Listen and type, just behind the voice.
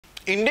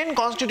Indian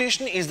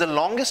Constitution is the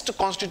longest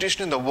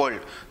constitution in the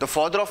world. The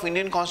father of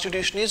Indian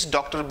Constitution is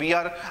Dr.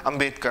 B.R.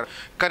 Ambedkar.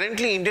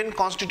 Currently, Indian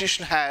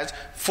Constitution has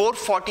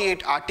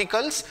 448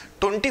 articles,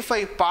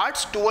 25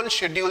 parts, 12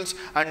 schedules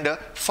and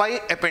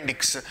 5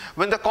 appendix.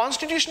 When the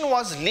Constitution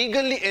was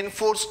legally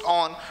enforced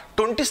on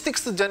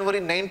 26th January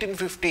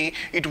 1950,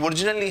 it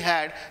originally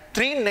had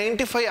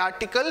 395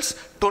 articles,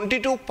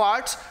 22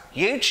 parts,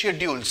 8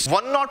 schedules.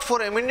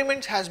 104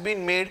 amendments has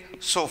been made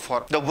so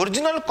far. The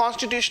original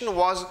Constitution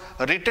was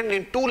written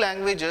in 2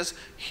 languages,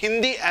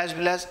 Hindi as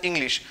well as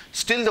English.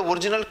 Still, the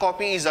original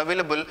copy is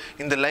available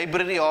in the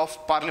Library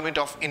of Parliament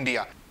of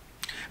India.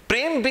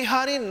 Prem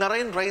Bihari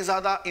Narayan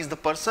Raizada is the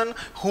person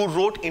who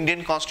wrote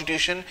Indian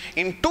Constitution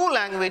in 2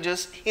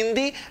 languages,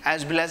 Hindi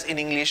as well as in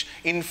English,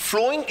 in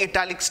flowing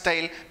italic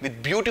style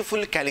with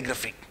beautiful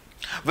calligraphy.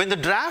 When the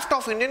draft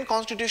of Indian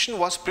Constitution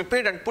was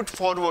prepared and put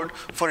forward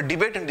for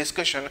debate and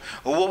discussion,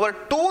 over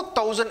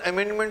 2,000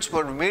 amendments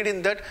were made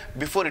in that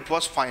before it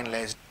was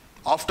finalized.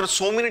 After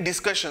so many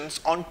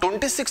discussions, on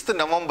 26th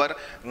November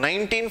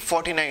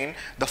 1949,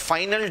 the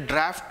final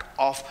draft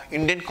of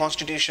Indian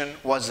Constitution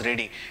was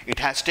ready. It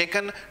has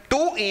taken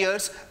 2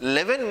 years,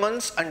 11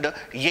 months and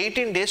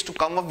 18 days to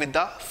come up with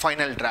the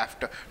final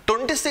draft.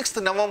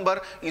 26th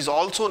November is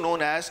also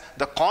known as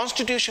the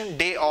Constitution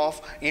Day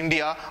of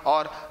India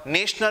or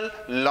National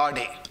Law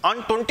Day.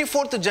 On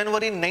 24th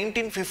January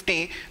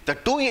 1950, the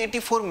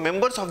 284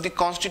 members of the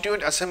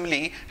Constituent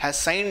Assembly has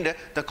signed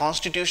the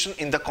Constitution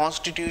in the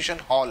Constitution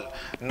Hall,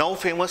 now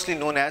famously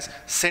known as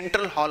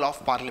Central Hall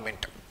of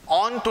Parliament.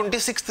 On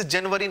 26th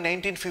January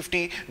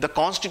 1950, the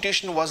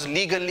Constitution was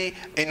legally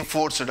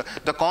enforced.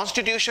 The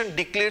Constitution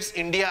declares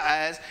India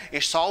as a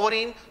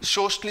sovereign,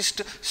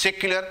 socialist,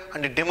 secular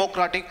and a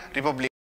democratic republic.